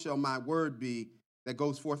shall my word be that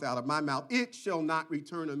goes forth out of my mouth. It shall not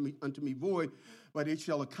return unto me void, but it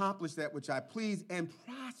shall accomplish that which I please and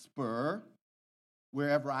prosper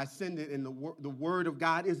wherever I send it. And the word of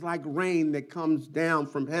God is like rain that comes down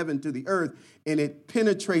from heaven to the earth, and it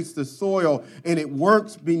penetrates the soil, and it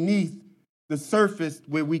works beneath the surface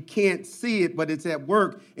where we can't see it, but it's at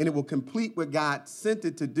work, and it will complete what God sent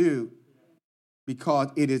it to do because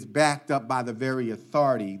it is backed up by the very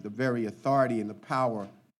authority and the power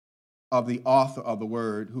of the author of the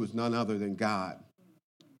word, who is none other than God.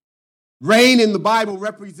 Rain in the Bible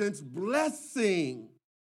represents blessing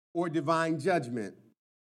or divine judgment.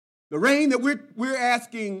 The rain that we're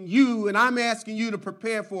asking you and I'm asking you to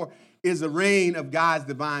prepare for is a rain of God's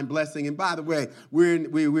divine blessing. And by the way,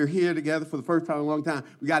 we're here together for the first time in a long time.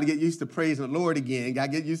 We got to get used to praising the Lord again. Got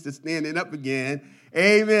to get used to standing up again.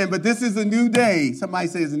 Amen. But this is a new day. Somebody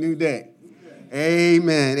say it's a new day.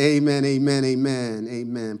 Amen, amen, amen, amen,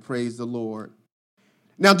 amen. Praise the Lord.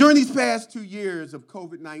 Now, during these past 2 years of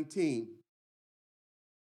COVID-19,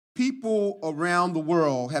 people around the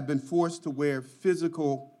world have been forced to wear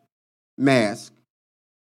physical masks.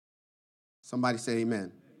 Somebody say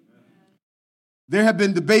amen. There have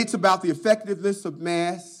been debates about the effectiveness of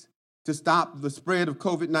masks to stop the spread of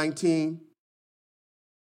COVID-19.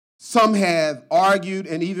 Some have argued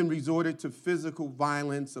and even resorted to physical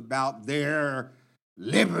violence about their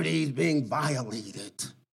liberties being violated.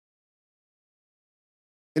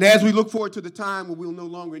 And as we look forward to the time when we'll no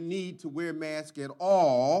longer need to wear masks at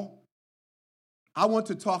all, I want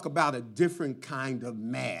to talk about a different kind of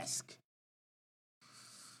mask.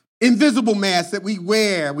 Invisible masks that we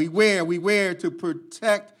wear to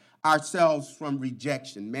protect ourselves from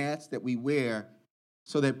rejection. Masks that we wear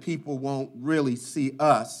so that people won't really see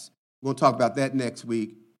us. We're going to talk about that next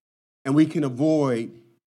week. And we can avoid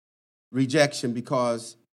rejection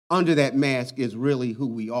because under that mask is really who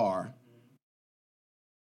we are.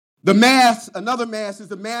 The mask, another mask, is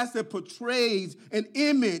the mask that portrays an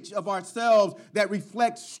image of ourselves that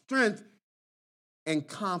reflects strength and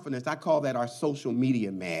confidence. I call that our social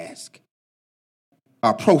media mask.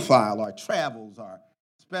 Our profile, our travels, our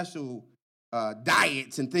special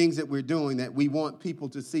diets and things that we're doing that we want people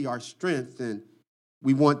to see our strength and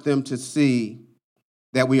we want them to see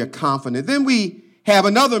that we are confident. Then we have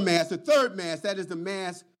another mask, the third mask, that is the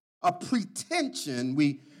mask of pretension.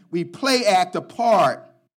 We play act a part,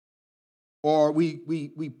 or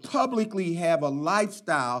we publicly have a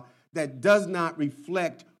lifestyle that does not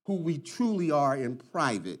reflect who we truly are in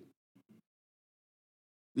private.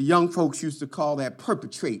 The young folks used to call that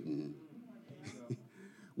perpetrating,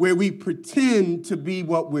 where we pretend to be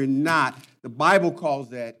what we're not. The Bible calls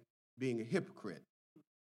that being a hypocrite.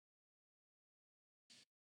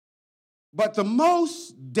 But the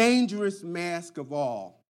most dangerous mask of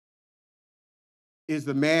all is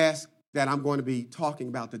the mask that I'm going to be talking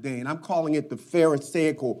about today, and I'm calling it the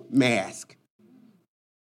Pharisaical mask.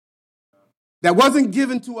 That wasn't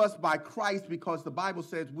given to us by Christ because the Bible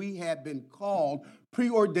says we have been called,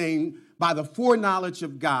 preordained by the foreknowledge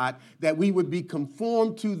of God, that we would be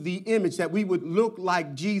conformed to the image, that we would look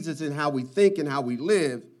like Jesus in how we think and how we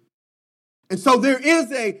live. And so there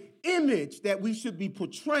is an image that we should be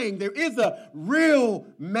portraying. There is a real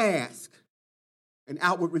mask, an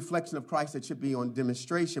outward reflection of Christ that should be on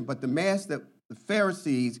demonstration. But the mask that the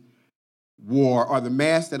Pharisees wore, or the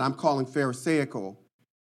mask that I'm calling Pharisaical,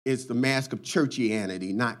 is the mask of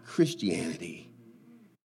churchianity, not Christianity.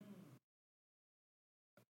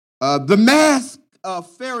 The mask of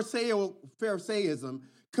Pharisaism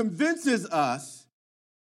convinces us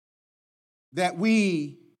that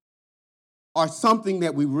we are something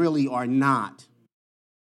that we really are not.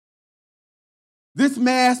 This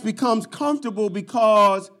mask becomes comfortable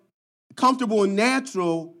and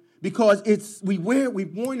natural because we've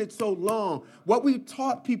worn it so long. What we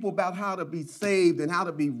taught people about how to be saved and how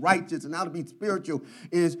to be righteous and how to be spiritual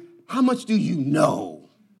is, how much do you know?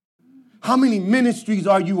 How many ministries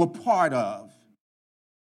are you a part of?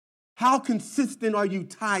 How consistent are you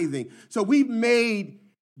tithing? So we've made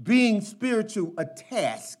being spiritual a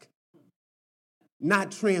task,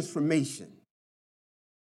 not transformation.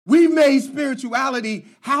 We made spirituality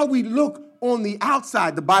how we look on the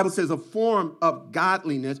outside. The Bible says a form of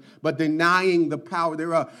godliness, but denying the power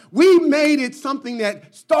thereof. We made it something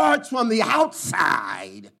that starts from the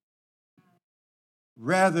outside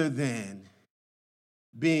rather than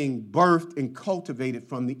being birthed and cultivated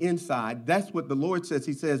from the inside. That's what the Lord says.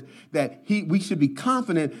 He says that we should be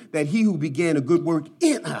confident that he who began a good work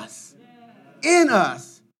in us,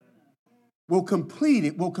 will complete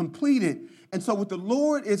it. And so what the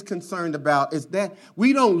Lord is concerned about is that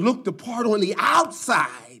we don't look the part on the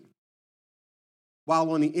outside while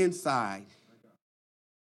on the inside,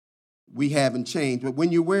 we haven't changed. But when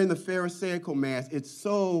you're wearing the Pharisaical mask, it's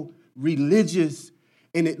so religious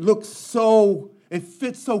and it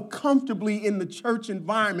fits so comfortably in the church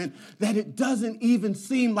environment that it doesn't even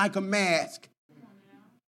seem like a mask.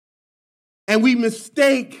 And we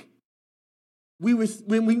mistake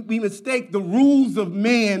the rules of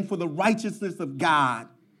man for the righteousness of God.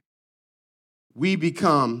 We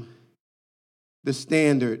become the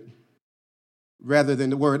standard rather than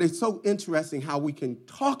the word. It's so interesting how we can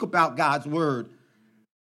talk about God's word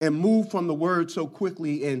and move from the word so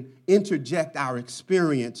quickly and interject our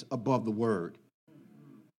experience above the word.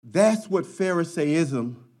 That's what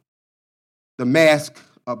Pharisaism, the mask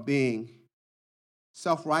of being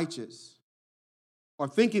self-righteous or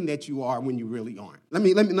thinking that you are when you really aren't. Let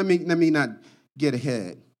me not get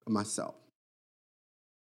ahead of myself.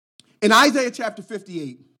 In Isaiah chapter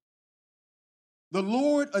 58, the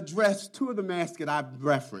Lord addressed two of the masks that I've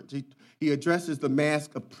referenced. He addresses the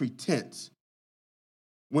mask of pretense,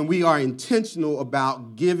 when we are intentional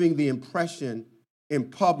about giving the impression in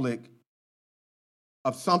public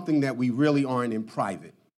of something that we really aren't in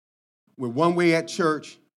private. We're one way at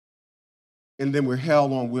church, and then we're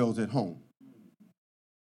hell on wheels at home.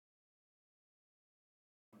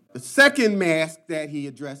 The second mask that he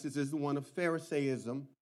addresses is the one of Pharisaism,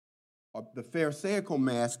 or the Pharisaical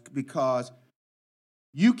mask, because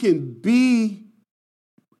you can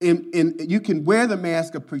you can wear the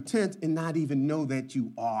mask of pretense and not even know that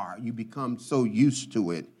you are. You become so used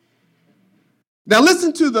to it. Now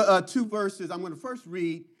listen to the two verses. I'm going to first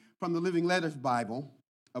read from the Living Letters Bible.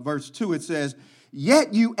 Verse 2, it says,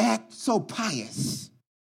 "Yet you act so pious.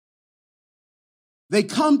 They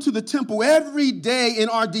come to the temple every day and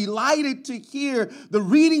are delighted to hear the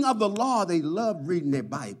reading of the law." They love reading their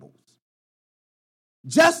Bibles.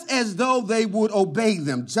 "Just as though they would obey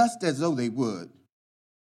them," just as though they would.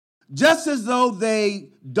 "Just as though they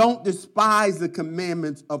don't despise the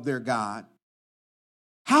commandments of their God.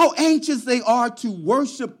 How anxious they are to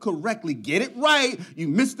worship correctly." Get it right. You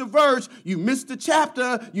missed the verse. You missed the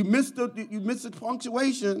chapter. You missed the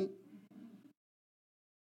punctuation.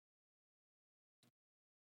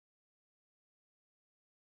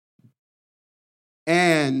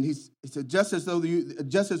 And he said, just as though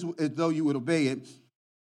you would obey it,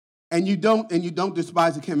 and you don't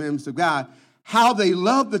despise the commandments of God. How they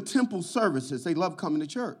love the temple services. They love coming to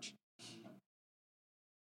church.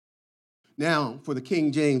 Now, for the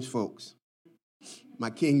King James folks,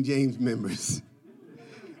 my King James members,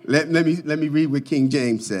 let me read what King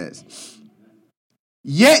James says.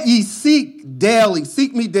 "Yet ye seek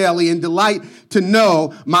me daily, and delight to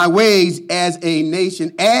know my ways as a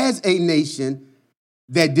nation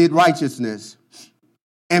that did righteousness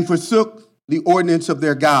and forsook the ordinance of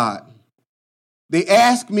their God. They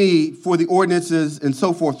ask me for the ordinances," and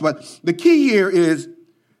so forth. But the key here is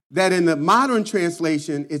that in the modern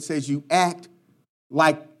translation, it says you act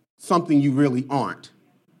like something you really aren't.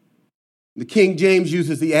 The King James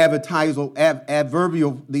uses the adjectival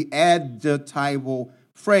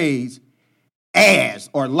phrase "as"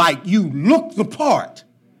 or "like." You look the part.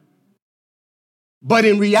 But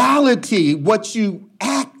in reality, what you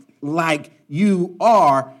act like you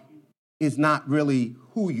are is not really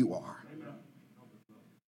who you are.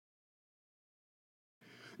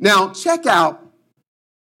 Now, check out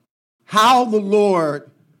how the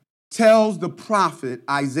Lord tells the prophet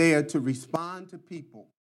Isaiah to respond to people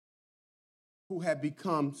who have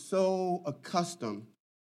become so accustomed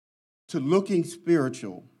to looking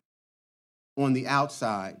spiritual on the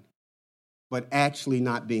outside, but actually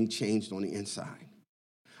not being changed on the inside.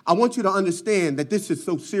 I want you to understand that this is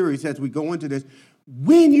so serious as we go into this.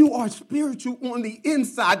 When you are spiritual on the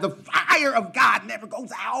inside, the fire of God never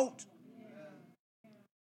goes out.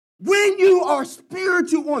 When you are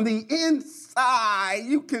spiritual on the inside,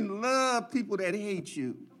 you can love people that hate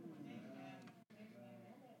you.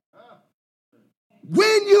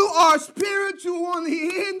 When you are spiritual on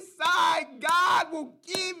the inside, God will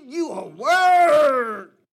give you a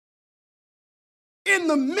word in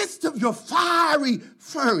the midst of your fiery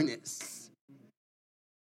furnace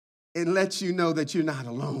and let you know that you're not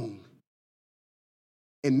alone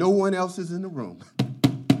and no one else is in the room.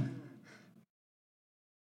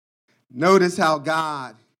 Notice how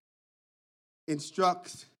God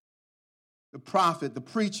instructs the prophet, the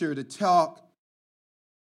preacher, to talk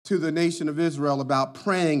to the nation of Israel about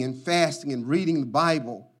praying and fasting and reading the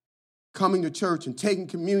Bible, coming to church and taking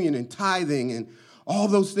communion and tithing, and all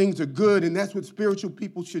those things are good, and that's what spiritual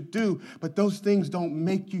people should do, but those things don't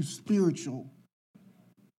make you spiritual.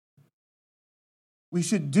 We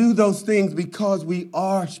should do those things because we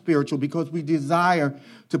are spiritual, because we desire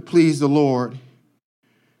to please the Lord.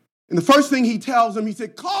 And the first thing he tells them, he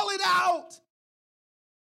said, call it out.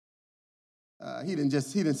 He didn't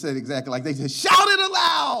say it exactly like they said, shout it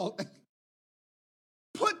aloud.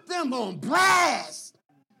 Put them on blast.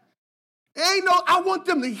 I want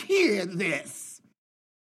them to hear this.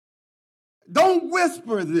 Don't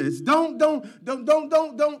whisper this. Don't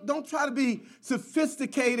try to be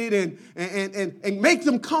sophisticated and make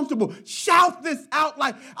them comfortable. Shout this out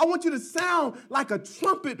like, I want you to sound like a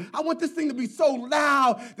trumpet. I want this thing to be so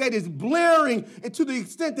loud that it's blaring and to the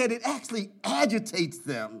extent that it actually agitates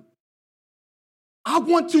them. I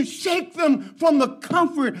want to shake them from the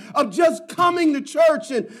comfort of just coming to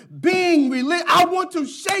church and being religious. I want to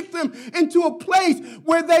shake them into a place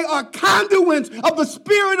where they are conduits of the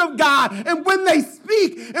Spirit of God. And when they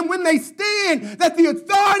speak and when they stand, that the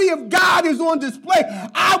authority of God is on display.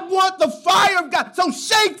 I want the fire of God. So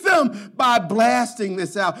shake them by blasting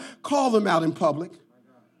this out. Call them out in public.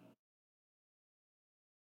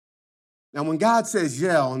 Now, when God says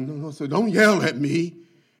yell, so don't yell at me.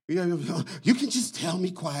 You can just tell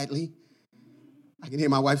me quietly. I can hear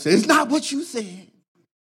my wife say, it's not what you said.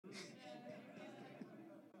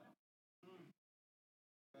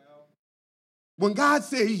 When God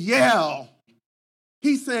says yell,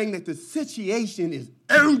 he's saying that the situation is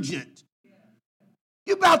urgent.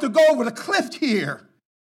 You're about to go over the cliff here.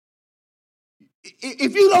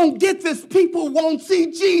 If you don't get this, people won't see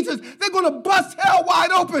Jesus. They're going to bust hell wide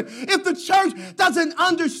open. If the church doesn't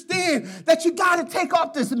understand that you got to take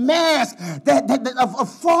off this mask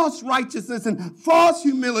of false righteousness and false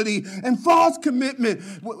humility and false commitment,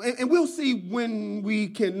 and we'll see when we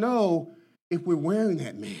can know if we're wearing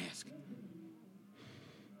that mask.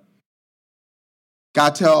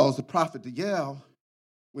 God tells the prophet to yell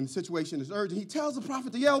when the situation is urgent. He tells the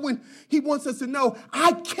prophet to yell when he wants us to know,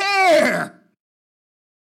 I care.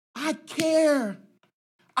 I care.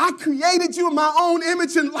 I created you in my own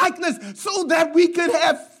image and likeness so that we could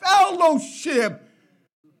have fellowship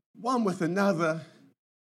one with another.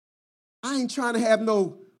 I ain't trying to have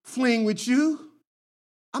no fling with you.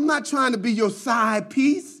 I'm not trying to be your side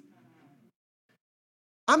piece.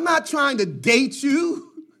 I'm not trying to date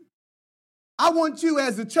you. I want you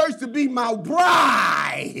as a church to be my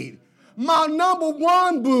bride, my number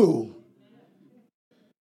one boo.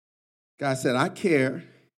 God said, I care.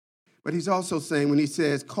 But he's also saying when he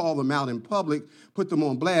says call them out in public, put them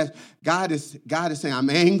on blast, God is saying I'm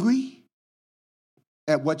angry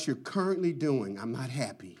at what you're currently doing. I'm not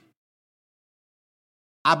happy.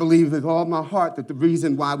 I believe with all my heart that the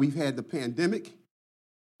reason why we've had the pandemic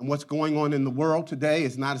and what's going on in the world today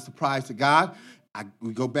is not a surprise to God.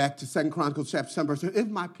 We go back to 2 Chronicles chapter 7, verse 2. If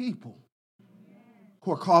my people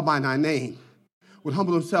who are called by thy name would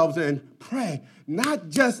humble themselves and pray, not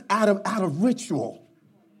just out of ritual.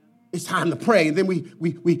 It's time to pray. And then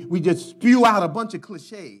we just spew out a bunch of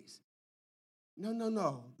cliches.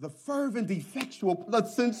 No. The fervent, effectual, the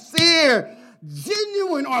sincere,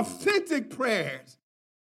 genuine, authentic prayers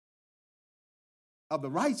of the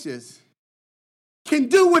righteous can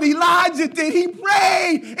do what Elijah did. He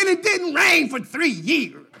prayed, and it didn't rain for 3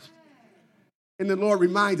 years. And the Lord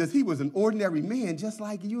reminds us he was an ordinary man just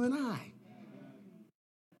like you and I.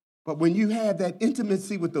 But when you have that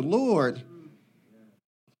intimacy with the Lord,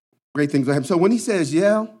 great things will happen. So when he says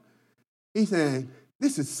yell, he's saying,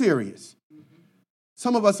 this is serious.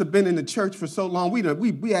 Some of us have been in the church for so long,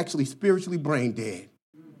 we actually spiritually brain dead.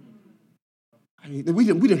 I mean, we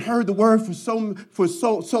didn't heard the word for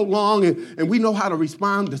so long, and we know how to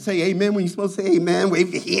respond to say amen when you're supposed to say amen.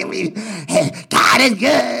 Wave your hand, hey, God is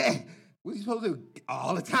good. What are you supposed to do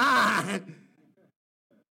all the time?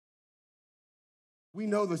 We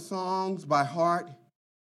know the songs by heart,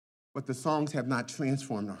 but the songs have not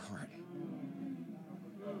transformed our heart.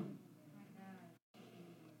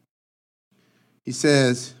 He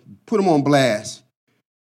says, put them on blast.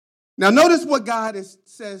 Now, notice what God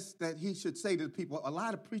says that he should say to the people. A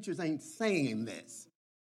lot of preachers ain't saying this.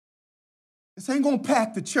 This ain't going to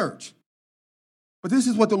pack the church. But this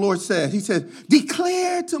is what the Lord said. He said,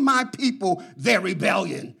 declare to my people their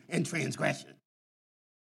rebellion and transgression.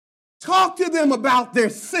 Talk to them about their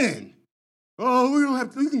sin. Oh, we don't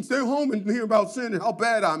have to, you can stay home and hear about sin and how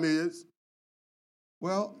bad I is.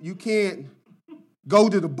 Well, you can't go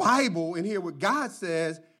to the Bible and hear what God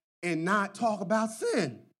says and not talk about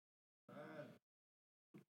sin.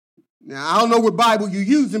 Now, I don't know what Bible you're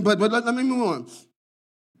using, but let me move on.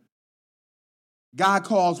 God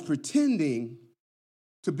calls pretending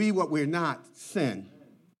to be what we're not sin,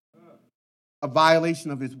 a violation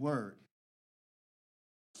of his word.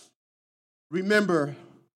 Remember,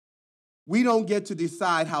 we don't get to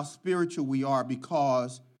decide how spiritual we are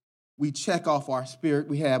because we check off our spirit.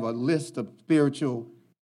 We have a list of spiritual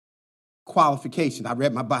qualifications. I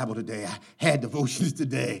read my Bible today. I had devotions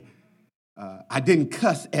today. I didn't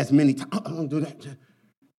cuss as many times. Don't do that.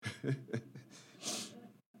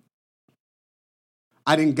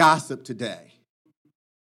 I didn't gossip today.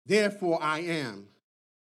 Therefore, I am.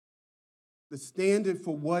 The standard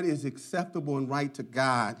for what is acceptable and right to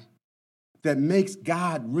God that makes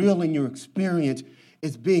God real in your experience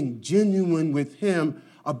is being genuine with him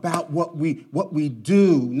about what we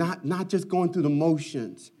do, not just going through the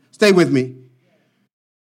motions. Stay with me.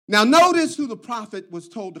 Now, notice who the prophet was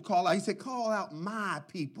told to call out. He said, call out my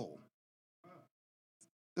people,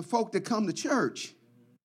 the folk that come to church.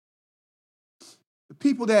 The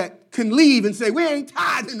people that can leave and say, we ain't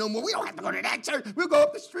tithing no more. We don't have to go to that church. We'll go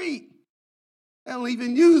up the street. They don't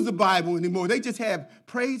even use the Bible anymore. They just have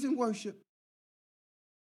praise and worship.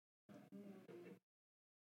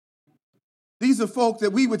 These are folk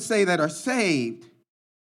that we would say that are saved.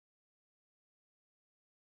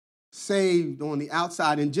 Saved on the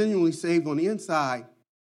outside and genuinely saved on the inside.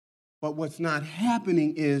 But what's not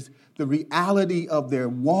happening is the reality of their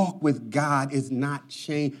walk with God is not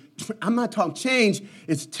changed. I'm not talking change,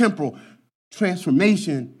 it's temporal.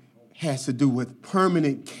 Transformation has to do with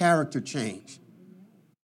permanent character change.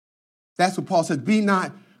 That's what Paul says, be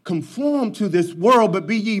not conformed to this world, but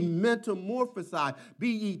be ye metamorphosized, be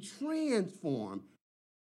ye transformed.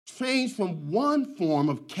 Change from one form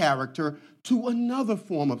of character to another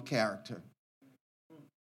form of character.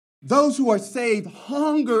 Those who are saved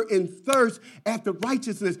hunger and thirst after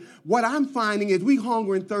righteousness. What I'm finding is we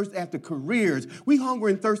hunger and thirst after careers. We hunger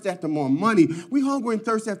and thirst after more money. We hunger and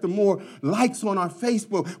thirst after more likes on our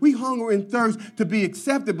Facebook. We hunger and thirst to be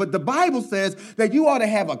accepted. But the Bible says that you ought to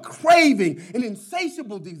have a craving, an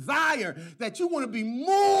insatiable desire, that you want to be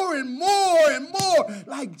more and more and more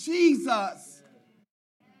like Jesus.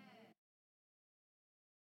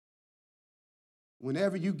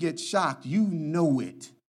 Whenever you get shocked, you know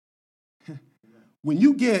it. When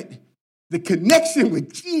you get the connection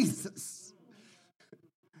with Jesus,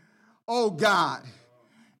 oh God,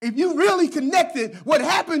 if you really connected, what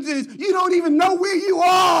happens is you don't even know where you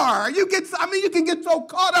are. You can get so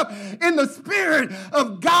caught up in the Spirit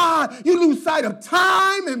of God, you lose sight of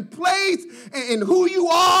time and place and who you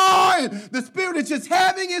are, and the Spirit is just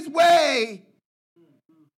having its way.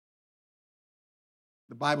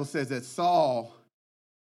 The Bible says that Saul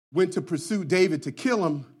went to pursue David to kill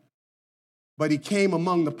him, but he came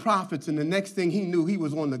among the prophets, and the next thing he knew, he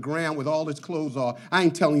was on the ground with all his clothes off. I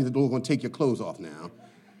ain't telling you the Lord's going to take your clothes off now.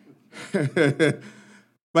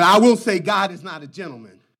 But I will say God is not a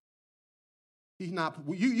gentleman. He's not.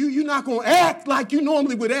 You're not going to act like you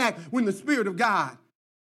normally would act when the Spirit of God.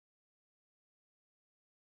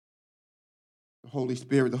 The Holy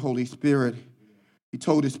Spirit, he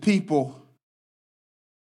told his people,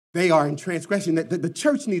 they are in transgression. The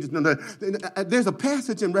church needs to know. There's a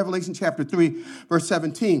passage in Revelation chapter 3, verse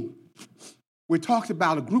 17, where it talks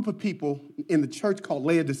about a group of people in the church called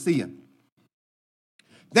Laodicea.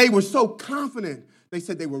 They were so confident. They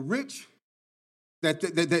said they were rich. Let me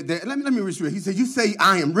read it. He said, you say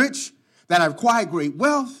I am rich, that I've acquired great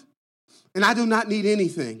wealth, and I do not need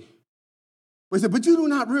anything. But he said, but you do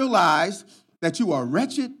not realize that you are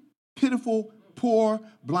wretched, pitiful, poor,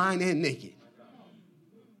 blind, and naked.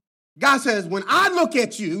 God says, when I look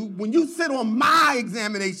at you, when you sit on my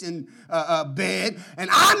examination bed, and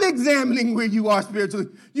I'm examining where you are spiritually,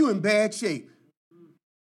 you're in bad shape.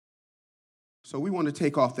 So we want to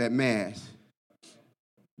take off that mask.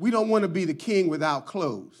 We don't want to be the king without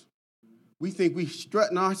clothes. We think we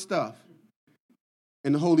strutting our stuff.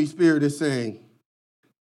 And the Holy Spirit is saying,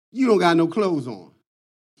 you don't got no clothes on.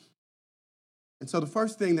 And so the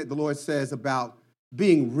first thing that the Lord says about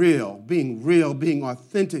being real, being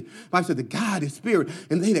authentic. The Bible said that God is spirit,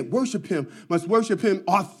 and they that worship him must worship him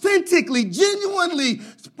authentically, genuinely,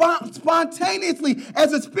 spontaneously,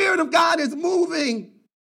 as the Spirit of God is moving.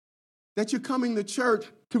 That you're coming to church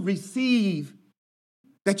to receive.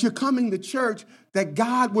 That you're coming to church, that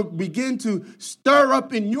God would begin to stir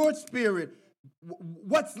up in your spirit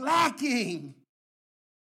what's lacking.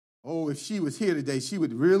 Oh, if she was here today, she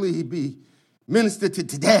would really be minister to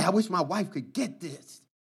today. I wish my wife could get this.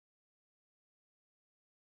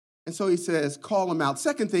 And so he says, call them out.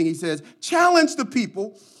 Second thing he says, challenge the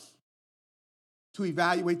people to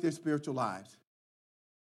evaluate their spiritual lives.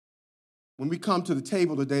 When we come to the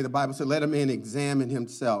table today, the Bible said, let a man examine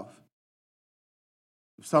himself.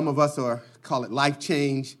 Some of us call it life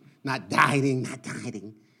change, not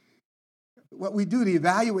dieting. What we do to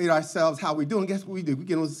evaluate ourselves, how we're doing, guess what we do? We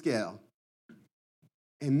get on the scale.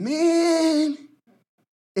 And man,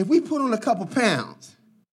 if we put on a couple pounds,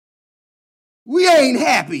 we ain't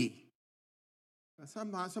happy.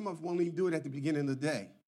 Some of us won't even do it at the beginning of the day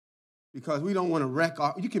because we don't want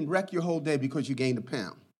to you can wreck your whole day because you gained a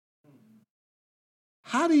pound.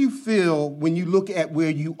 How do you feel when you look at where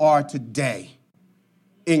you are today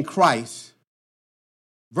in Christ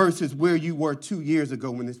versus where you were 2 years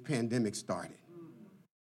ago when this pandemic started?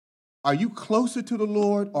 Are you closer to the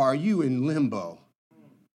Lord or are you in limbo?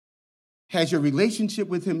 Has your relationship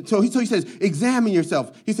with him? So he says, examine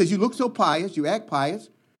yourself. He says, you look so pious, you act pious,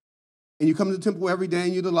 and you come to the temple every day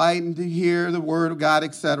and you delight and to hear the word of God,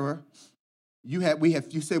 etc. You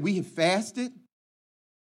said we have fasted.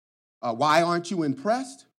 Why aren't you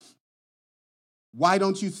impressed? Why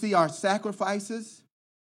don't you see our sacrifices?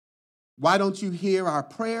 Why don't you hear our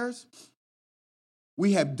prayers?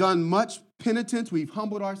 We have done much penitence. We've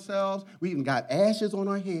humbled ourselves. We even got ashes on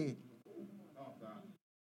our head.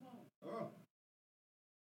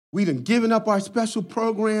 We done given up our special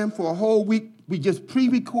program for a whole week. We just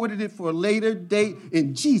pre-recorded it for a later date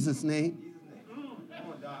in Jesus' name.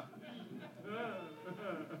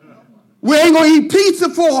 We ain't going to eat pizza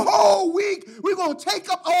for a whole week. We're going to take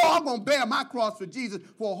up, I'm going to bear my cross for Jesus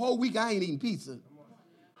for a whole week. I ain't eating pizza.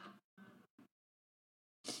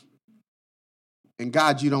 And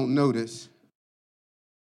God, you don't notice.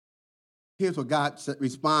 Here's what God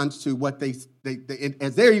responds to what they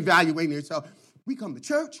as they're evaluating themselves. We come to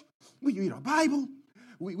church. We read our Bible.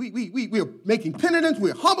 We're making penitence.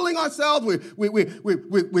 We're humbling ourselves. We're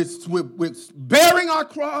bearing our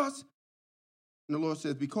cross. And the Lord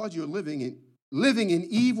says, because you're living in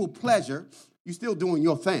evil pleasure, you're still doing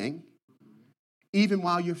your thing, even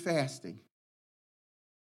while you're fasting.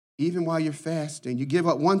 Even while you're fasting, you give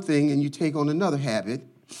up one thing and you take on another habit.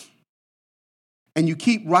 And you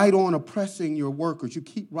keep right on oppressing your workers. You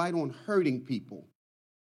keep right on hurting people.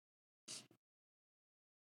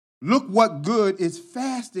 Look what good is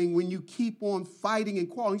fasting when you keep on fighting and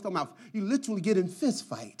quarreling. He's talking about you literally get in fist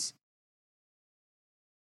fights.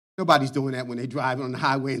 Nobody's doing that when they're driving on the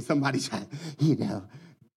highway and somebody's trying to,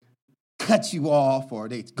 cut you off or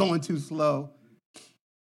they're going too slow.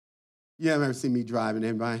 You haven't ever seen me driving,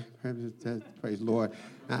 everybody? Praise the Lord.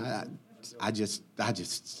 I just,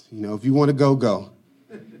 if you want to go, go.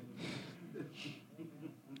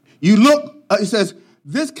 You look, it says,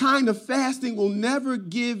 this kind of fasting will never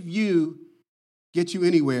get you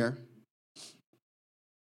anywhere.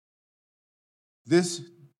 This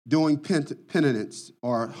doing penitence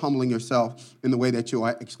or humbling yourself in the way that you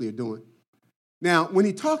actually are doing. Now, when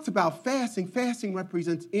he talks about fasting, fasting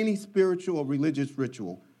represents any spiritual or religious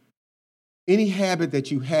ritual, any habit that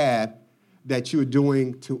you have that you're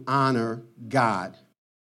doing to honor God.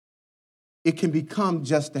 It can become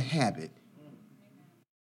just a habit.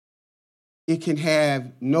 It can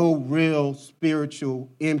have no real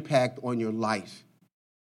spiritual impact on your life.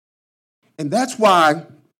 And that's why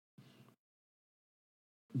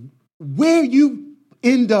where you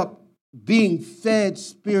end up being fed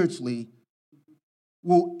spiritually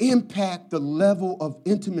will impact the level of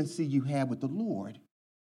intimacy you have with the Lord.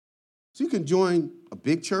 So you can join a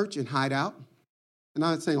big church and hide out. And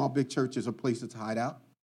I'm not saying all big churches are places to hide out.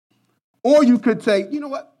 Or you could say, you know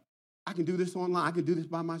what? I can do this online. I can do this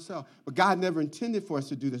by myself. But God never intended for us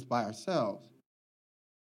to do this by ourselves.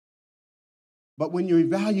 But when you're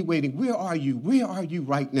evaluating, where are you? Where are you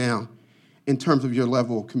right now in terms of your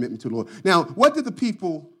level of commitment to the Lord? Now, what did the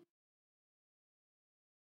people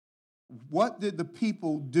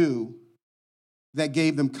do that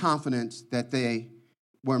gave them confidence that they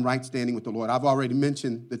were in right standing with the Lord? I've already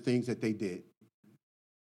mentioned the things that they did.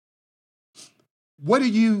 What are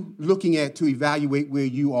you looking at to evaluate where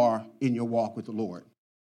you are in your walk with the Lord?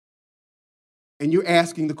 And you're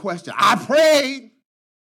asking the question, I prayed.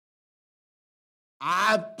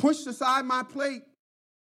 I pushed aside my plate.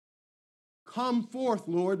 Come forth,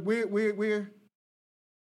 Lord. Where?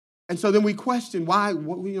 And so then we question, why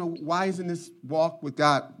isn't this walk with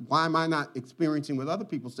God? Why am I not experiencing what other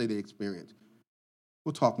people say they experience?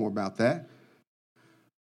 We'll talk more about that.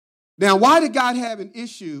 Now, why did God have an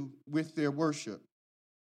issue with their worship?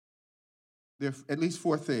 There are at least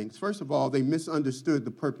four things. First of all, they misunderstood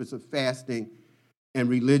the purpose of fasting and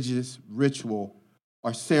religious ritual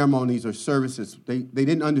or ceremonies or services. They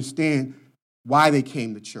didn't understand why they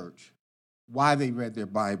came to church, why they read their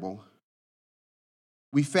Bible.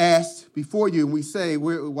 We fast before you and we say,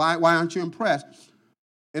 why aren't you impressed?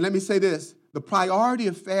 And let me say this, the priority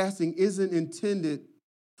of fasting isn't intended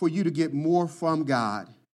for you to get more from God,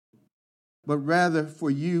 but rather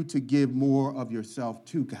for you to give more of yourself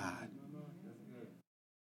to God.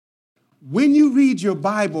 When you read your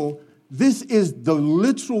Bible, this is the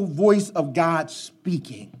literal voice of God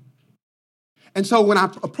speaking. And so when I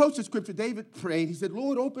approached the scripture, David prayed, he said,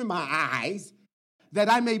 Lord, open my eyes that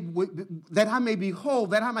I may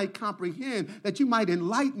behold, that I might comprehend, that you might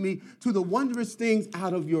enlighten me to the wondrous things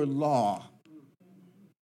out of your law.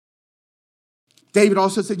 David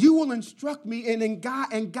also said, you will instruct me and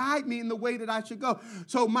guide me in the way that I should go.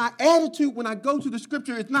 So my attitude when I go to the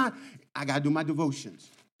scripture is not, I got to do my devotions.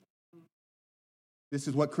 This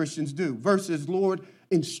is what Christians do. Versus, Lord,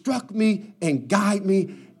 instruct me and guide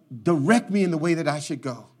me, direct me in the way that I should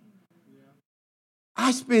go.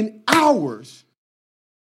 I spend hours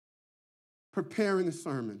preparing a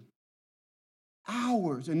sermon.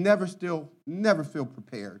 Hours and never feel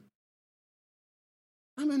prepared.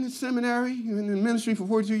 I'm in the seminary, in the ministry for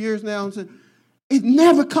 42 years now, and said, it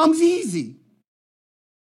never comes easy.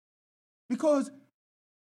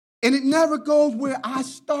 And it never goes where I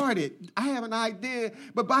started. I have an idea,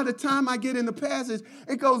 but by the time I get in the passage,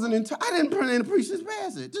 it goes I didn't plan to preach this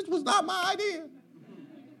passage. This was not my idea.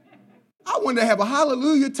 I wanted to have a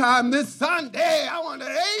hallelujah time this Sunday. I wanted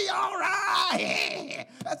to, hey, all right. Yeah.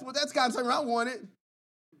 That's kind of something I wanted.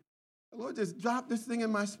 The Lord just dropped this thing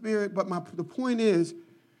in my spirit, but the point is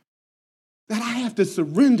that I have to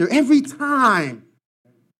surrender every time.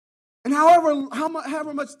 And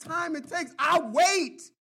however much time it takes, I'll wait.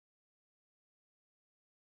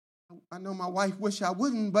 I know my wife wish I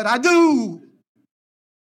wouldn't, but I do.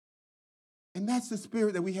 And that's the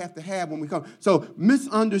spirit that we have to have when we come. So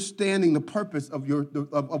misunderstanding the purpose of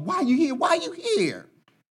why you here. Why you here?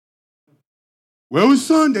 Well, it's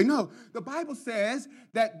Sunday. No, the Bible says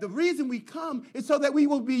that the reason we come is so that we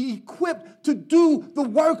will be equipped to do the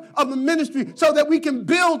work of the ministry, so that we can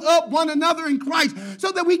build up one another in Christ,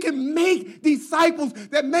 so that we can make disciples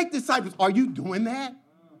that make disciples. Are you doing that?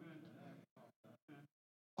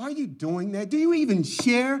 Are you doing that? Do you even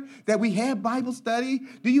share that we have Bible study?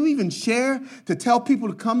 Do you even share to tell people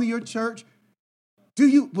to come to your church?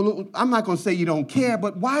 Well, I'm not going to say you don't care,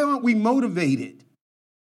 but why aren't we motivated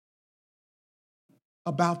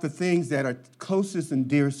about the things that are closest and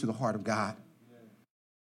dearest to the heart of God?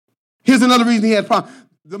 Here's another reason he had a problem.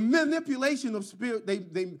 The manipulation of spirit,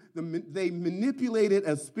 they manipulated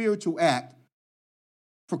a spiritual act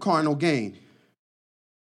for carnal gain.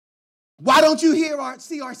 Why don't you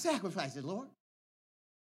see our sacrifices, Lord?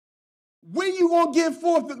 When you going to give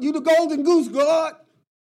forth you the golden goose, God?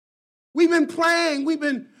 We've been praying. We've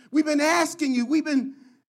been asking you.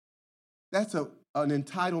 That's an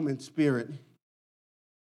entitlement spirit.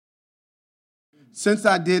 Since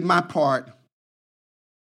I did my part,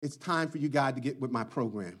 it's time for you, God, to get with my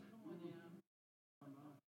program.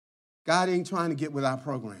 God ain't trying to get with our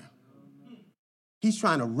program. He's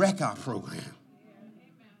trying to wreck our program.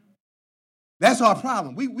 That's our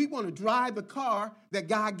problem. We want to drive the car that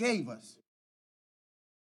God gave us.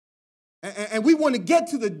 And we want to get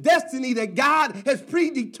to the destiny that God has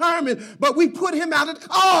predetermined, but we put him out of the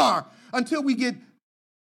car until we get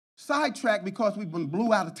sidetracked because we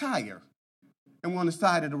blew out a tire and we're on the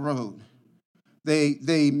side of the road.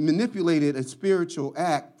 They manipulated a spiritual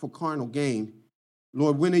act for carnal gain.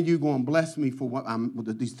 Lord, when are you going to bless me for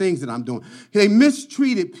these things that I'm doing? They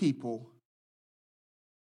mistreated people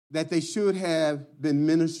that they should have been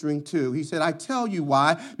ministering to. He said, I tell you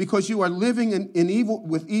why, because you are living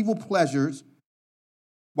with evil pleasures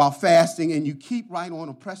while fasting, and you keep right on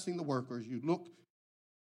oppressing the workers. You look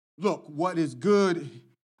what is good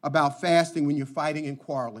about fasting when you're fighting and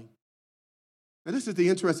quarreling. Now, this is the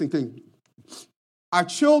interesting thing. Our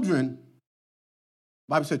children, the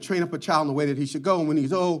Bible said, train up a child in the way that he should go, and when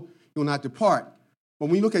he's old, he will not depart. But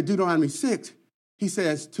when you look at Deuteronomy 6, he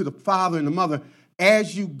says to the father and the mother,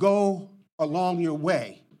 as you go along your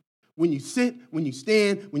way, when you sit, when you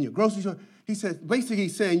stand, when you're grocery store, he says, basically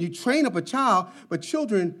he's saying you train up a child, but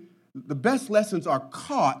children, the best lessons are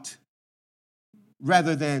caught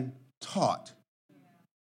rather than taught.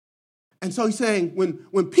 And so he's saying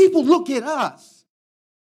when people look at us,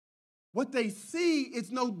 what they see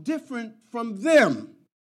is no different from them.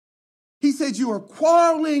 He says you are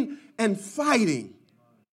quarreling and fighting.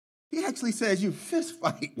 He actually says you fist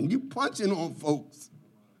fighting, you punching on folks.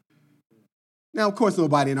 Now, of course,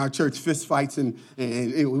 nobody in our church fist fights and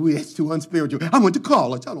that's too unspiritual. I went to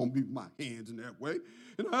college. I don't beat my hands in that way.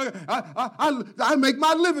 And I make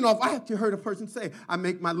my living off. I actually heard a person say, I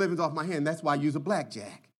make my livings off my hand. That's why I use a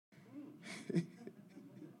blackjack.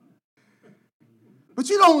 But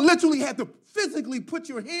you don't literally have to physically put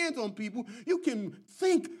your hands on people. You can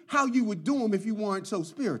think how you would do them if you weren't so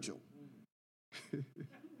spiritual.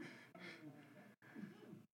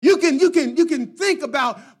 You can think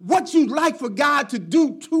about what you'd like for God to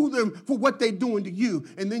do to them for what they're doing to you,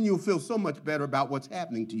 and then you'll feel so much better about what's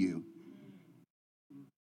happening to you.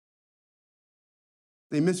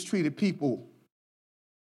 They mistreated people.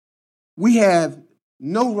 We have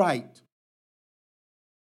no right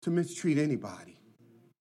to mistreat anybody.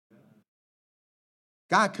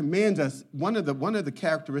 God commands us, one of the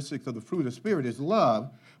characteristics of the fruit of the Spirit is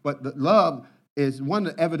love, but the love is one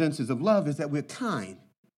of the evidences of love is that we're kind.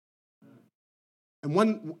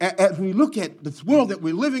 And as we look at this world that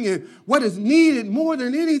we're living in, what is needed more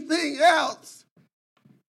than anything else,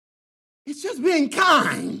 it's just being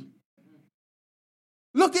kind.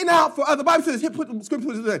 Looking out for other. The Bible says,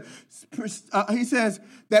 he says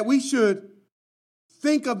that we should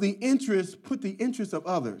think of put the interests of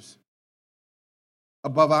others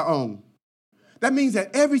above our own. That means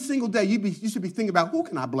that every single day you should be thinking about, who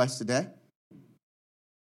can I bless today?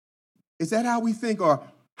 Is that how we think? Or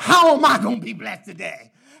how am I going to be blessed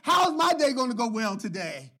today? How is my day going to go well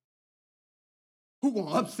today? Who's going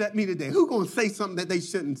to upset me today? Who's going to say something that they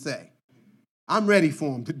shouldn't say? I'm ready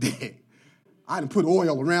for them today. I done put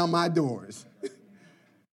oil around my doors.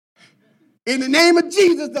 In the name of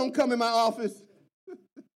Jesus, don't come in my office.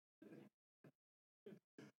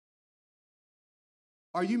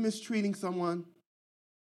 Are you mistreating someone?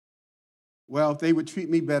 Well, if they would treat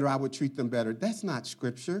me better, I would treat them better. That's not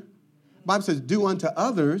scripture. The Bible says, do unto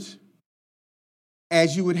others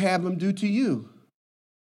as you would have them do to you.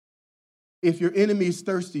 If your enemy is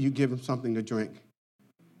thirsty, you give him something to drink.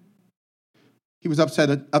 He was upset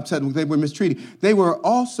when they were mistreated. They were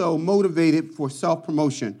also motivated for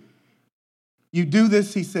self-promotion. You do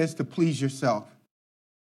this, he says, to please yourself.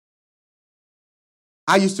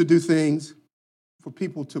 I used to do things for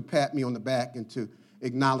people to pat me on the back and to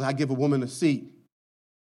acknowledge. I give a woman a seat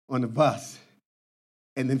on the bus.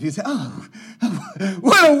 And then people say, oh,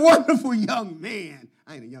 what a wonderful young man.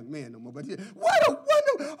 I ain't a young man no more, but what a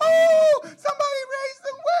wonderful, oh, somebody raised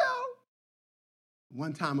him well.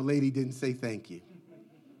 One time a lady didn't say thank you.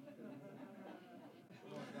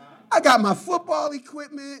 I got my football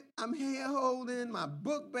equipment, I'm hand-holding, my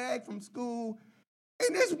book bag from school,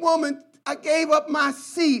 and this woman, I gave up my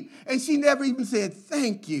seat, and she never even said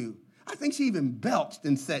thank you. I think she even belched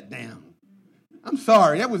and sat down. I'm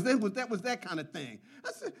sorry, that was that kind of thing.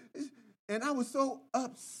 And I was so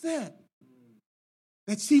upset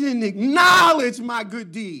that she didn't acknowledge my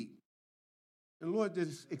good deed. And the Lord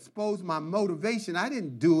just exposed my motivation. I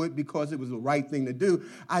didn't do it because it was the right thing to do.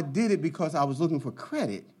 I did it because I was looking for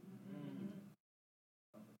credit.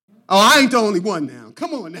 Oh, I ain't the only one now.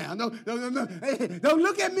 Come on now. No. Hey, don't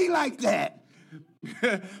look at me like that.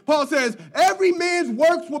 Paul says, every man's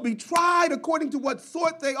works will be tried according to what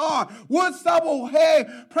sort they are. Wood, stubble, hay,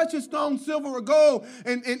 precious stone, silver, or gold.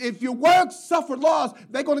 And if your works suffer loss,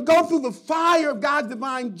 they're going to go through the fire of God's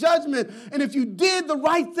divine judgment. And if you did the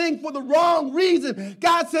right thing for the wrong reason,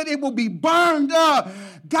 God said it will be burned up.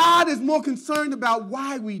 God is more concerned about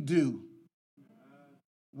why we do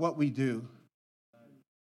what we do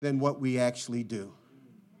than what we actually do.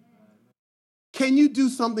 Can you do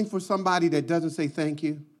something for somebody that doesn't say thank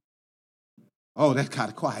you? Oh, that's kind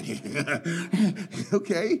of quiet here.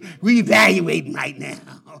 Okay, we're evaluating right now.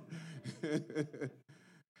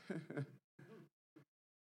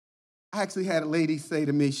 I actually had a lady say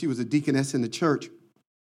to me, she was a deaconess in the church,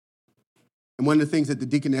 and one of the things that the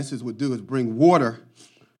deaconesses would do is bring water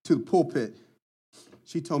to the pulpit.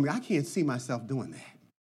 She told me, I can't see myself doing that.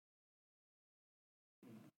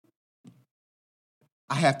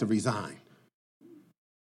 I have to resign.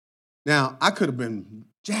 Now, I could have been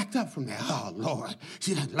jacked up from that. Oh, Lord,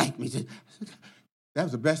 she doesn't like me. That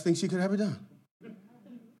was the best thing she could have ever done.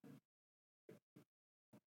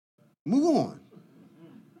 Move on.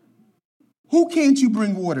 Who can't you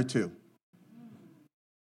bring water to?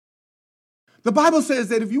 The Bible says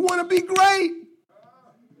that if you want to be great,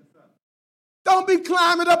 don't be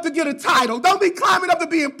climbing up to get a title. Don't be climbing up to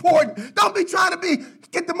be important. Don't be trying to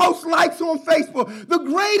get the most likes on Facebook. The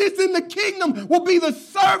greatest in the kingdom will be the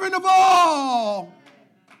servant of all.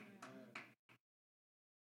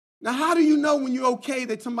 Now, how do you know when you're okay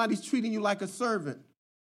that somebody's treating you like a servant?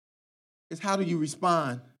 It's how do you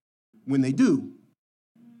respond when they do?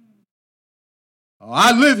 Oh,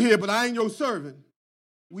 I live here, but I ain't your servant.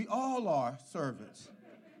 We all are servants.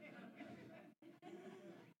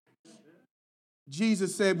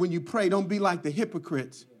 Jesus said, when you pray, don't be like the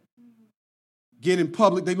hypocrites. Get in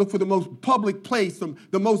public. They look for the most public place,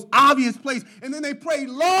 the most obvious place, and then they pray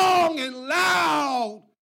long and loud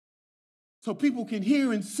so people can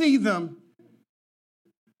hear and see them.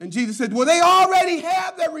 And Jesus said, well, they already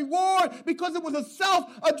have their reward because it was a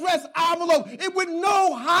self-addressed envelope. It went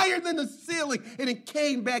no higher than the ceiling, and it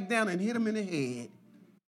came back down and hit them in the head.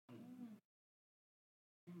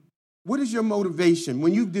 What is your motivation?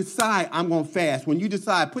 When you decide, I'm going to fast, when you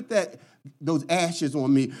decide, put those ashes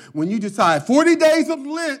on me, when you decide 40 days of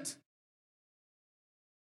Lent,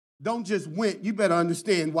 don't just went. You better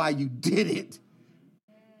understand why you did it.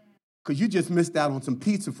 Because you just missed out on some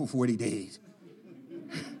pizza for 40 days.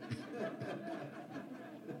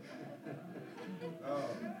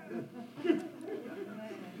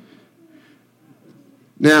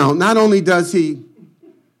 Now, not only does he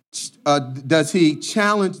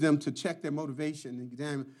challenge them to check their motivation and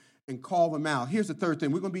examine and call them out. Here's the third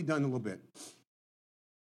thing. We're going to be done in a little bit.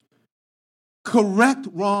 Correct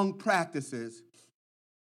wrong practices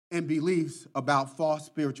and beliefs about false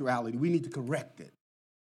spirituality. We need to correct it.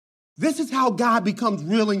 This is how God becomes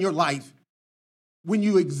real in your life. When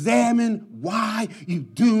you examine why you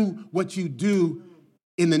do what you do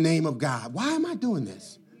in the name of God. Why am I doing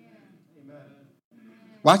this?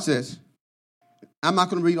 Watch this. I'm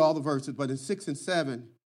not going to read all the verses, but in 6 and 7,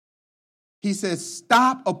 he says,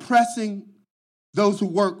 stop oppressing those who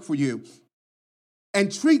work for you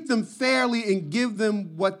and treat them fairly and give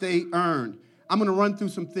them what they earn. I'm going to run through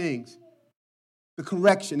some things. The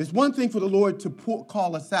correction. It's one thing for the Lord to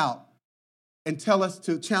call us out and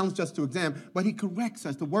challenge us to examine, but he corrects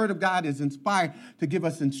us. The word of God is inspired to give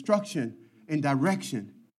us instruction and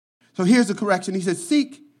direction. So here's the correction. He says,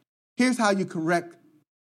 here's how you correct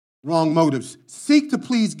wrong motives. Seek to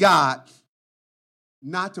please God,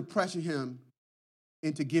 not to pressure him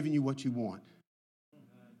into giving you what you want.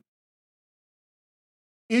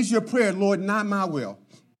 Is your prayer, Lord, not my will?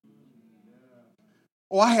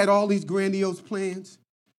 Oh, I had all these grandiose plans.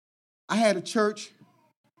 I had a church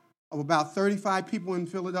of about 35 people in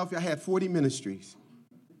Philadelphia. I had 40 ministries.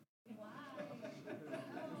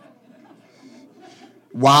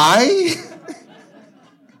 Why?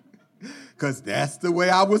 Because that's the way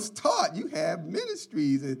I was taught. You have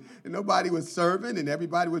ministries, and nobody was serving, and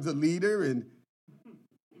everybody was a leader, and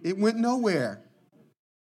it went nowhere.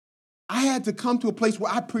 I had to come to a place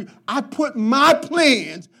where I put my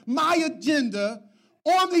plans, my agenda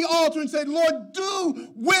on the altar and said, Lord, do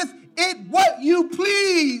with it what you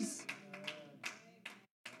please.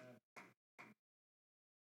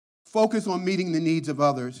 Focus on meeting the needs of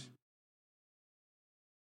others.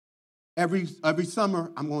 Every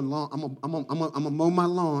summer, I'm gonna mow my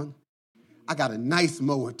lawn. I got a nice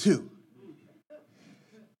mower too.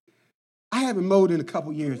 I haven't mowed in a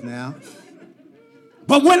couple years now,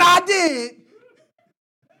 but when I did,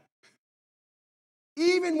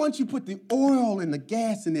 even once you put the oil and the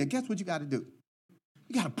gas in there, guess what you got to do?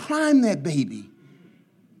 You got to prime that baby.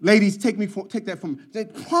 Ladies, take that from me. They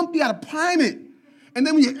pump. You got to prime it, and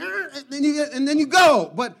then then you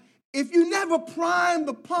go. But if you never prime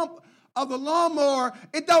the pump of the lawnmower,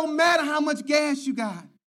 it don't matter how much gas you got.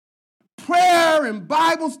 Prayer and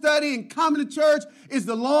Bible study and coming to church is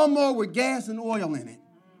the lawnmower with gas and oil in it.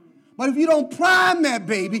 But if you don't prime that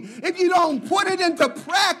baby, if you don't put it into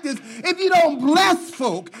practice, if you don't bless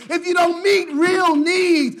folk, if you don't meet real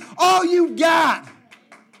needs, all you got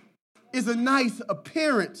is a nice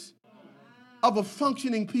appearance of a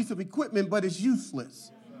functioning piece of equipment, but it's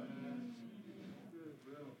useless.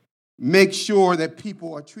 Make sure that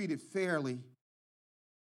people are treated fairly.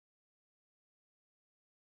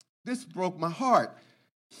 This broke my heart.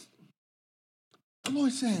 The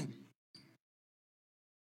Lord said,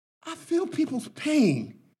 I feel people's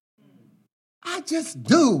pain. I just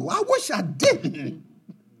do. I wish I didn't.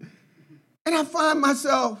 And I find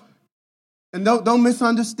myself, and don't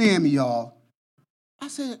misunderstand me, y'all. I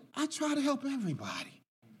said, I try to help everybody.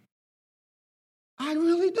 I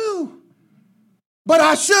really do. But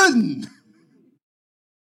I shouldn't.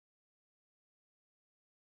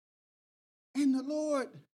 And the Lord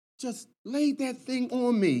just laid that thing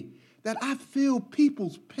on me, that I feel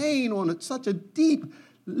people's pain on such a deep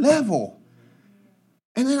level.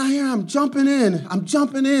 And then I hear I'm jumping in.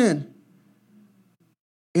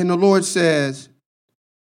 And the Lord says,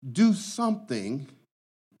 do something,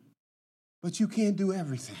 but you can't do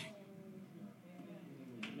everything.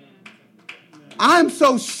 I'm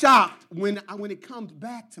so shocked when it comes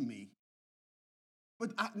back to me.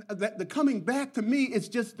 But the coming back to me is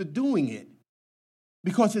just the doing it,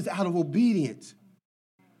 because it's out of obedience.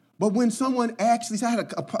 But when someone actually, I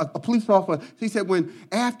had a police officer, he said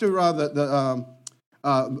after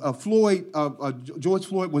George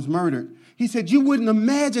Floyd was murdered, he said, you wouldn't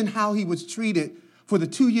imagine how he was treated for the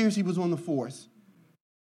 2 years he was on the force.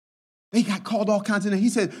 They got called all kinds of names. He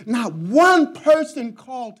said, not one person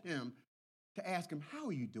called him to ask him, how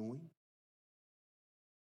are you doing?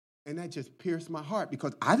 And that just pierced my heart,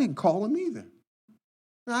 because I didn't call him either.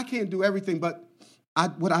 Now, I can't do everything, but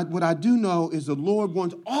what I do know is the Lord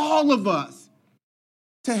wants all of us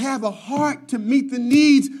to have a heart to meet the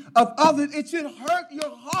needs of others. It should hurt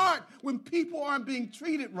your heart when people aren't being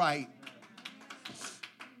treated right.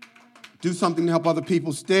 Do something to help other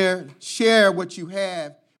people. Share what you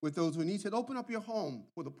have with those who need. He said, open up your home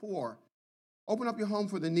for the poor. Open up your home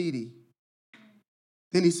for the needy.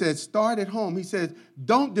 Then he said, start at home. He says,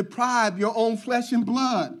 don't deprive your own flesh and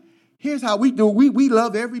blood. Here's how we do it. We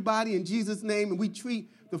love everybody in Jesus' name, and we treat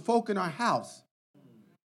the folk in our house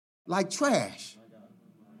like trash.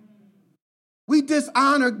 We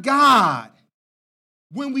dishonor God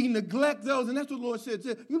when we neglect those. And that's what the Lord said.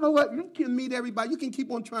 You know what? You can meet everybody. You can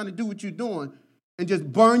keep on trying to do what you're doing and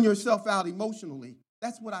just burn yourself out emotionally.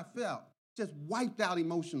 That's what I felt. Just wiped out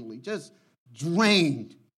emotionally. Just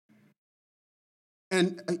drained.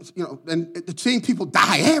 And, and seeing people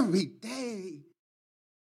die every day.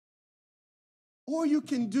 Or you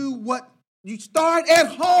can do what you start at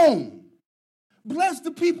home. Bless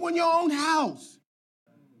the people in your own house.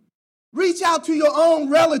 Reach out to your own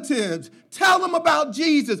relatives. Tell them about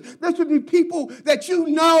Jesus. There should be people that you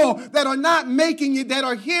know that are not making it, that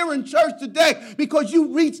are here in church today because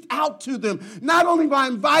you reached out to them. Not only by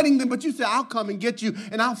inviting them, but you said, I'll come and get you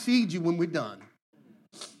and I'll feed you when we're done.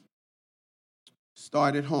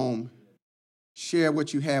 Start at home. Share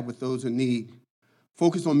what you have with those in need.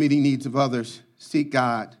 Focus on meeting needs of others. Seek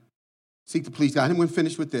God. Seek to please God. And we're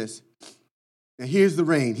finished with this. Now here's the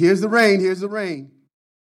rain. Here's the rain. Here's the rain.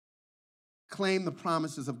 Claim the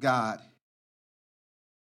promises of God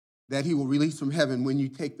that he will release from heaven when you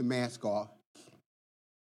take the mask off.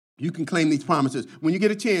 You can claim these promises. When you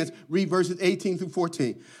get a chance, read verses 18 through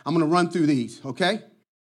 14. I'm going to run through these, okay?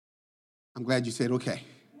 I'm glad you said okay.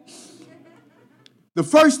 The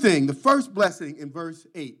first blessing in verse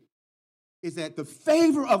 8 is that the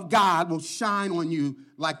favor of God will shine on you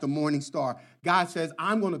like the morning star. God says,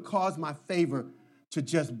 I'm going to cause my favor to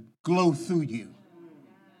just glow through you.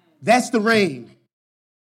 That's the rain.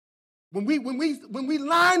 When we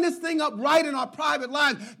line this thing up right in our private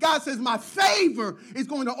lives, God says, my favor is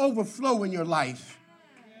going to overflow in your life.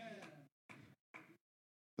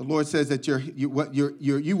 The Lord says that you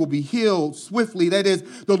will be healed swiftly. That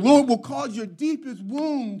is, the Lord will cause your deepest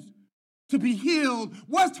wounds to be healed.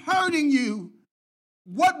 What's hurting you?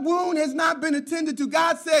 What wound has not been attended to?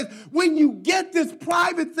 God says, when you get this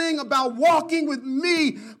private thing about walking with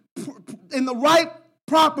me in the right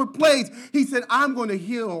proper place, he said, I'm going to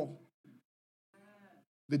heal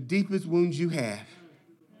the deepest wounds you have.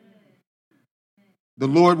 The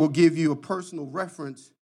Lord will give you a personal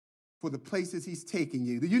reference for the places he's taking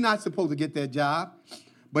you. You're not supposed to get that job,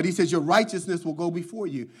 but he says your righteousness will go before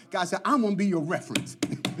you. God said, I'm going to be your reference.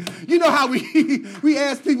 You know how we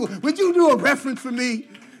ask people, would you do a reference for me?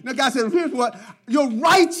 Now God said, here's what, your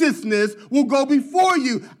righteousness will go before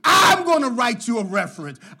you. I'm going to write you a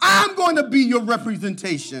reference. I'm going to be your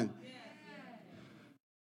representation.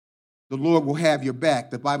 The Lord will have your back.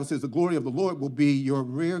 The Bible says the glory of the Lord will be your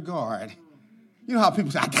rear guard. You know how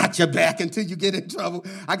people say, I got your back until you get in trouble.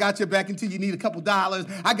 I got your back until you need a couple dollars.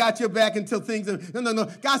 I got your back until things are, no.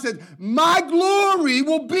 God said, my glory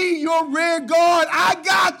will be your rear guard. I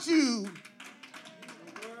got you.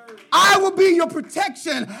 I will be your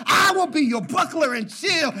protection. I will be your buckler and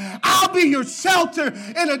shield. I'll be your shelter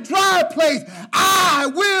in a dry place. I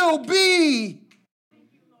will be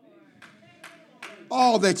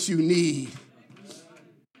all that you need.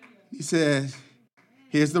 He says,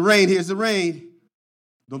 here's the rain, here's the rain.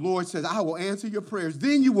 The Lord says, I will answer your prayers.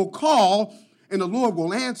 Then you will call, and the Lord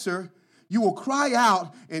will answer. You will cry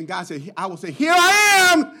out, and God said, I will say, here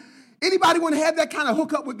I am. Anybody want to have that kind of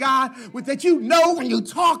hookup with God, with that you know when you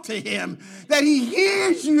talk to him, that he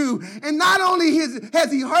hears you, and not only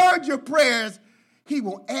has he heard your prayers, he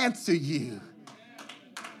will answer you.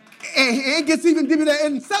 And it gets even deeper than that.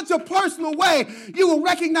 In such a personal way, you will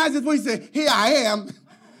recognize his voice and say, here I am.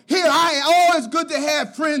 Here I am. Oh, it's good to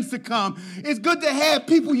have friends to come. It's good to have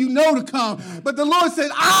people you know to come. But the Lord said,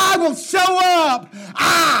 I will show up.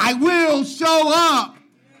 I will show up.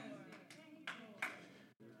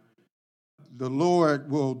 The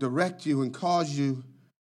Lord will direct you and cause you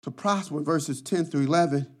to prosper. Verses 10 through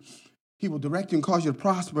 11. He will direct you and cause you to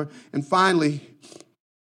prosper. And finally,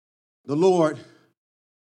 the Lord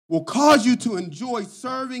will cause you to enjoy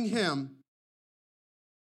serving him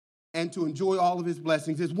and to enjoy all of his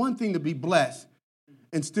blessings. It's one thing to be blessed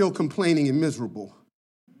and still complaining and miserable.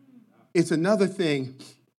 It's another thing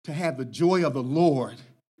to have the joy of the Lord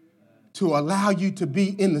to allow you to be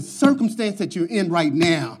in the circumstance that you're in right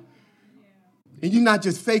now. And you're not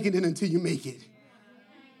just faking it until you make it.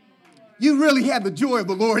 You really have the joy of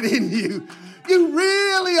the Lord in you. You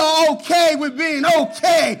really are okay with being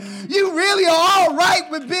okay. You really are all right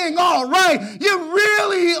with being all right. You're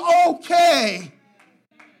really okay.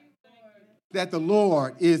 That the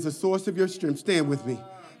Lord is the source of your strength. Stand with me.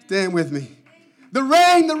 Stand with me. The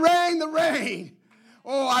rain, the rain, the rain.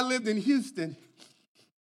 Oh, I lived in Houston.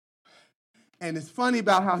 And it's funny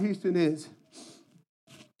about how Houston is.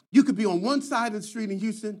 You could be on one side of the street in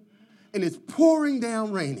Houston, and it's pouring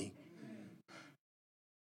down raining.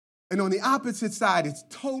 And on the opposite side, it's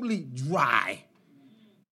totally dry.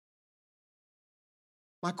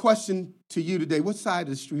 My question to you today, what side of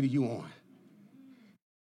the street are you on?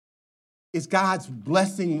 Is God's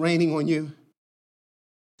blessing raining on you?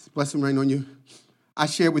 Is blessing raining on you? I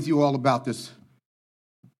shared with you all about this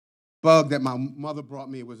bug that my mother brought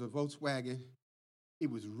me. It was a Volkswagen. It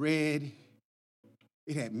was red.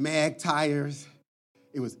 It had mag tires.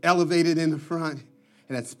 It was elevated in the front.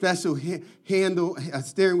 It had special handle. A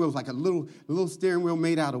steering wheel was like a little steering wheel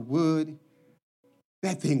made out of wood.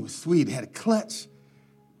 That thing was sweet. It had a clutch.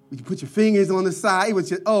 You could put your fingers on the side. It was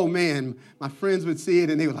just, oh man, my friends would see it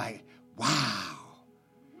and they were like, wow.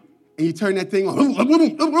 And you turn that thing on.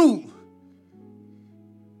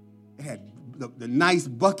 It had the nice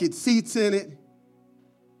bucket seats in it.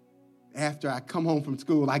 After I come home from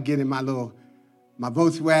school, I get in my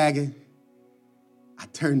Volkswagen. I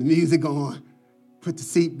turn the music on, put the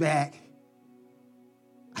seat back.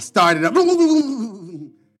 I started up.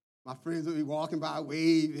 My friends would be walking by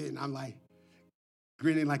waving. I'm like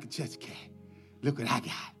grinning like a chest cat. Look what I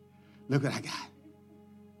got. Look what I got.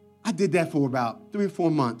 I did that for about 3 or 4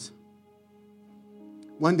 months.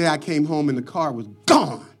 One day I came home and the car was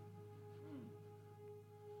gone.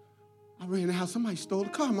 I ran in the house. Somebody stole the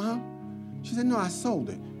car, Mom. She said, no, I sold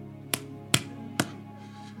it.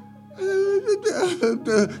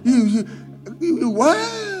 You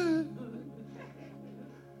what?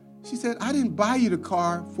 She said, I didn't buy you the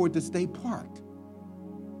car for it to stay parked.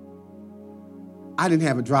 I didn't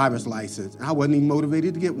have a driver's license, and I wasn't even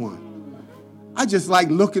motivated to get one. I just like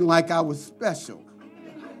looking like I was special.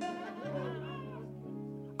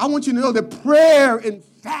 I want you to know that prayer and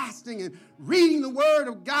fasting and reading the word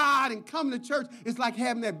of God and coming to church is like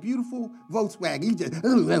having that beautiful Volkswagen. You just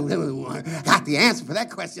got the answer for that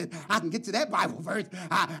question. I can get to that Bible verse.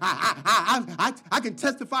 I can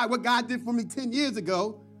testify what God did for me 10 years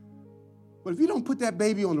ago. But if you don't put that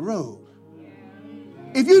baby on the road,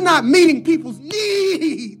 if you're not meeting people's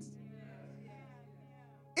needs,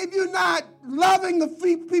 if you're not loving the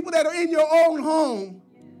people that are in your own home,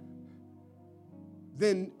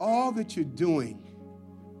 then all that you're doing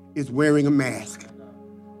is wearing a mask.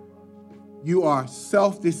 You are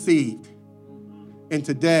self-deceived. And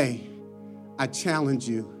today, I challenge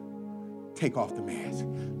you, take off the mask.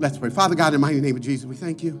 Let's pray. Father God, in the mighty name of Jesus, we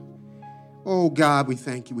thank you. Oh God, we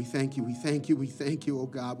thank you, we thank you, we thank you, we thank you. Oh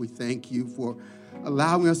God, we thank you for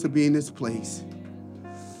allowing us to be in this place.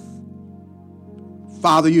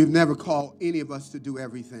 Father, you've never called any of us to do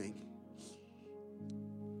everything.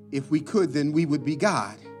 If we could, then we would be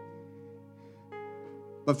God.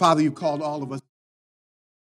 But Father, you've called all of us